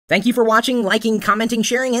Thank you for watching, liking, commenting,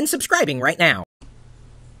 sharing, and subscribing right now.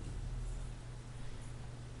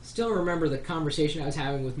 Still remember the conversation I was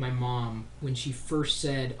having with my mom when she first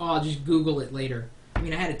said, "Oh, I'll just Google it later." I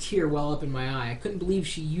mean, I had a tear well up in my eye. I couldn't believe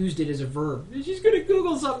she used it as a verb. She's going to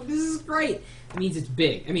Google something. This is great. It means it's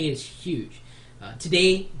big. I mean, it's huge.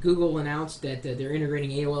 Today, Google announced that they're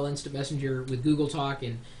integrating AOL Instant Messenger with Google Talk,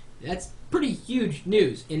 and that's pretty huge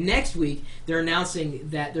news. And next week, they're announcing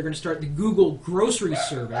that they're going to start the Google Grocery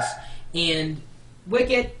Service. And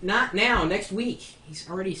Wicket, not now, next week. He's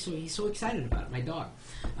so excited about it, my dog.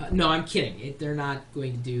 No, I'm kidding. They're not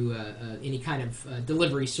going to do any kind of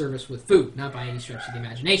delivery service with food, not by any stretch of the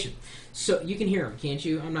imagination. So you can hear him, can't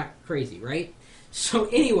you? I'm not crazy, right? So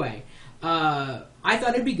anyway, I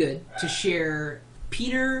thought it'd be good to share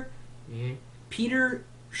Peter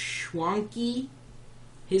Schwanke,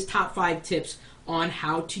 his top 5 tips on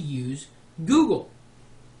how to use Google.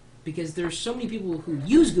 Because there's so many people who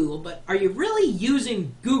use Google, but are you really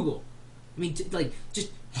using Google? I mean,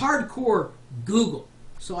 just hardcore Google.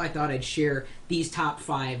 So I thought I'd share these top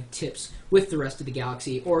 5 tips with the rest of the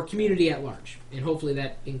galaxy, or community at large. And hopefully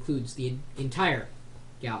that includes the entire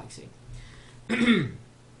galaxy. In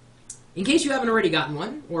case you haven't already gotten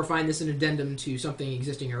one, or find this an addendum to something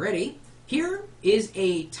existing already, here is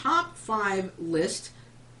a top 5 list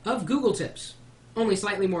of Google tips. Only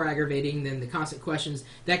slightly more aggravating than the constant questions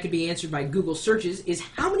that could be answered by Google searches is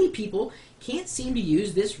how many people can't seem to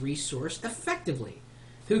use this resource effectively.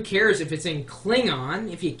 Who cares if it's in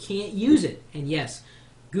Klingon if you can't use it? And yes,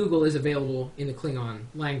 Google is available in the Klingon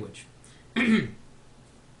language. Go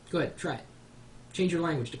ahead, try it. Change your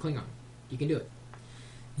language to Klingon. You can do it.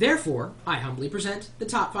 Therefore, I humbly present the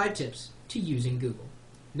top 5 tips to using Google.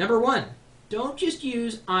 Number 1, don't just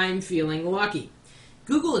use "I'm feeling lucky."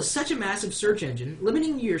 Google is such a massive search engine,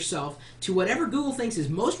 limiting yourself to whatever Google thinks is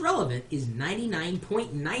most relevant is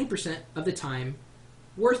 99.9% of the time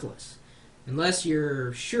worthless, unless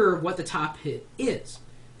you're sure of what the top hit is.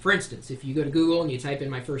 For instance, if you go to Google and you type in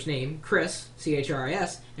my first name, Chris,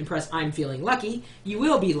 C-H-R-I-S, and press "I'm feeling lucky," you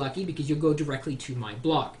will be lucky because you'll go directly to my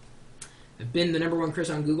blog. I've been the #1 Chris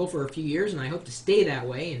on Google for a few years, and I hope to stay that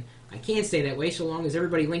way, and I can stay that way so long as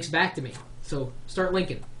everybody links back to me. So start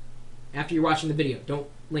linking after you're watching the video. Don't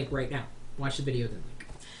link right now. Watch the video, then link.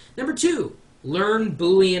 Number 2, learn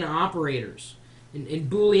Boolean operators. In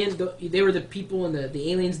Boolean, they were the people and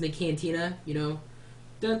the aliens in the cantina, you know.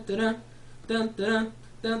 Dun, dun, dun, dun, dun,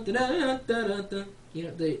 dun, dun, dun, dun, dun. You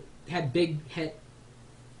know, they had big head.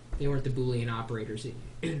 They weren't the Boolean operators.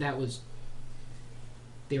 They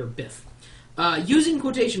were Biff. Using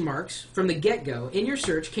quotation marks from the get-go in your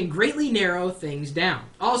search can greatly narrow things down.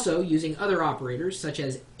 Also, using other operators such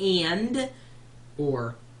as "and"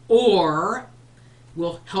 or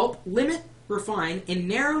will help limit, refine, and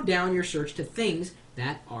narrow down your search to things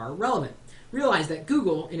that are relevant. Realize that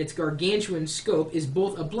Google, in its gargantuan scope, is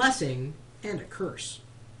both a blessing and a curse.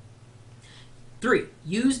 3,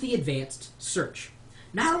 use the advanced search.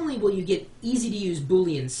 Not only will you get easy-to-use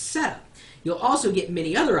Boolean setup, you'll also get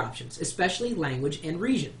many other options, especially language and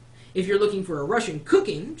region. If you're looking for a Russian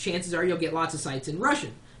cooking, chances are you'll get lots of sites in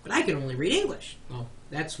Russian. But I can only read English. Well,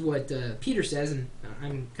 that's what Peter says, and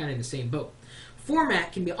I'm kind of in the same boat.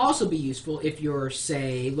 Format can also be useful if you're,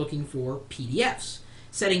 say, looking for PDFs.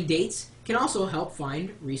 Setting dates can also help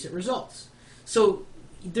find recent results. So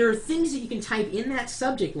there are things that you can type in that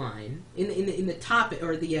subject line, in the top,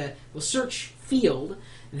 or the search field,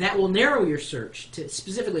 that will narrow your search to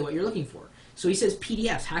specifically what you're looking for. So he says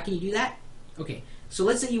PDFs. How can you do that? Okay, so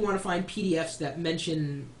let's say you want to find PDFs that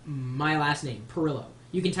mention my last name, Pirillo.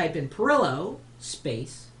 You can type in Pirillo,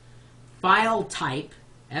 space, file type,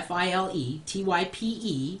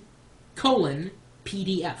 F-I-L-E-T-Y-P-E,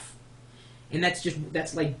 :PDF. And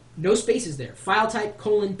that's like no spaces there. File type,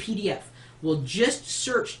 :PDF. Will just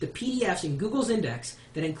search the PDFs in Google's index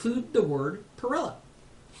that include the word Pirillo.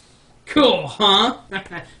 Cool, huh?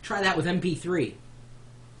 Try that with MP3.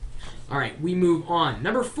 All right, we move on.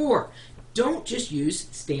 Number 4, don't just use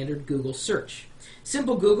standard Google search.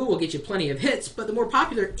 Simple Google will get you plenty of hits, but the more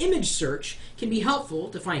popular image search can be helpful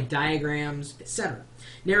to find diagrams, etc.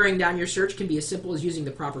 Narrowing down your search can be as simple as using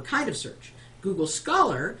the proper kind of search. Google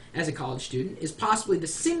Scholar, as a college student, is possibly the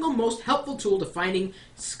single most helpful tool to finding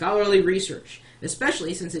scholarly research,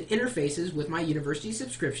 especially since it interfaces with my university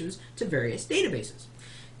subscriptions to various databases.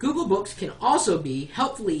 Google Books can also be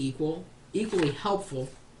equally helpful,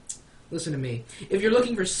 listen to me, if you're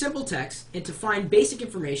looking for simple text and to find basic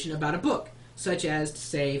information about a book, such as,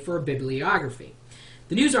 say, for a bibliography.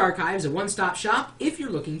 The News Archive is a one-stop shop if you're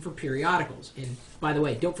looking for periodicals. And by the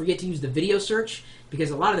way, don't forget to use the video search, because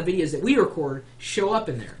a lot of the videos that we record show up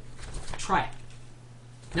in there. Try it.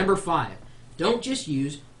 Number 5, don't just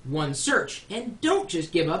use one search, and don't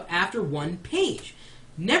just give up after one page.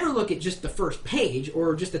 Never look at just the first page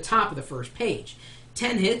or just the top of the first page.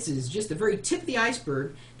 10 hits is just the very tip of the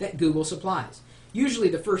iceberg that Google supplies. Usually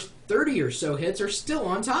the first 30 or so hits are still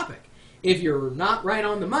on topic. If you're not right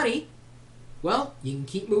on the money, well, you can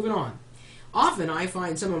keep moving on. Often I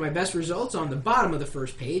find some of my best results on the bottom of the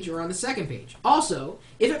first page or on the second page. Also,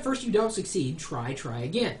 if at first you don't succeed, try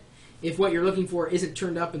again. If what you're looking for isn't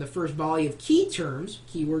turned up in the first volley of key terms,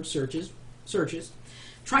 keyword searches,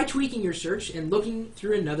 try tweaking your search and looking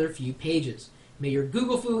through another few pages. May your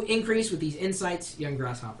Google foo increase with these insights, young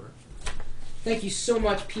grasshopper. Thank you so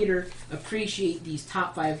much, Peter. Appreciate these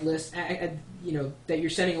top 5 lists, that you're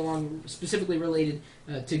sending along, specifically related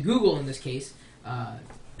to Google in this case.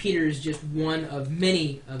 Peter is just one of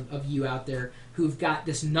many of you out there who've got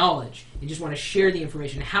this knowledge and just want to share the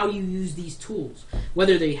information, how you use these tools,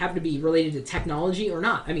 whether they happen to be related to technology or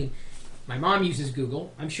not. I mean, my mom uses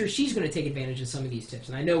Google. I'm sure she's going to take advantage of some of these tips.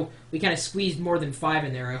 And I know we kind of squeezed more than 5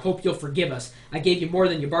 in there. I hope you'll forgive us. I gave you more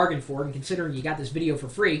than you bargained for, and considering you got this video for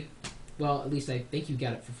free, well, at least I think you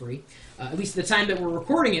got it for free. At least at the time that we're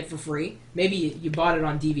recording it for free. Maybe you bought it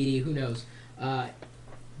on DVD. Who knows?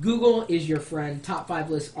 Google is your friend. Top 5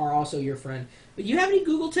 lists are also your friend. But you have any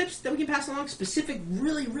Google tips that we can pass along? Specific,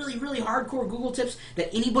 really hardcore Google tips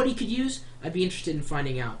that anybody could use? I'd be interested in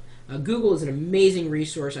finding out. Google is an amazing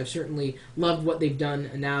resource. I've certainly loved what they've done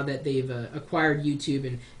now that they've acquired YouTube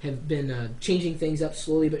and have been changing things up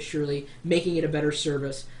slowly but surely, making it a better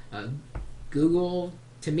service. Google,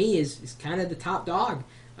 to me, is kind of the top dog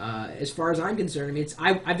as far as I'm concerned. I mean,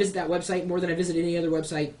 I visit that website more than I visit any other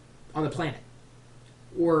website on the planet,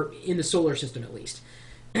 or in the solar system at least.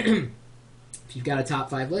 If you've got a top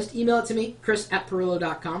 5 list, email it to me,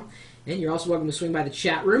 chris@pirillo.com. And you're also welcome to swing by the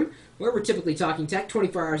chat room, where we're typically talking tech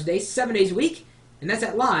 24 hours a day, 7 days a week, and that's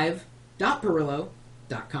at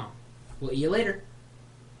live.pirillo.com. We'll see you later.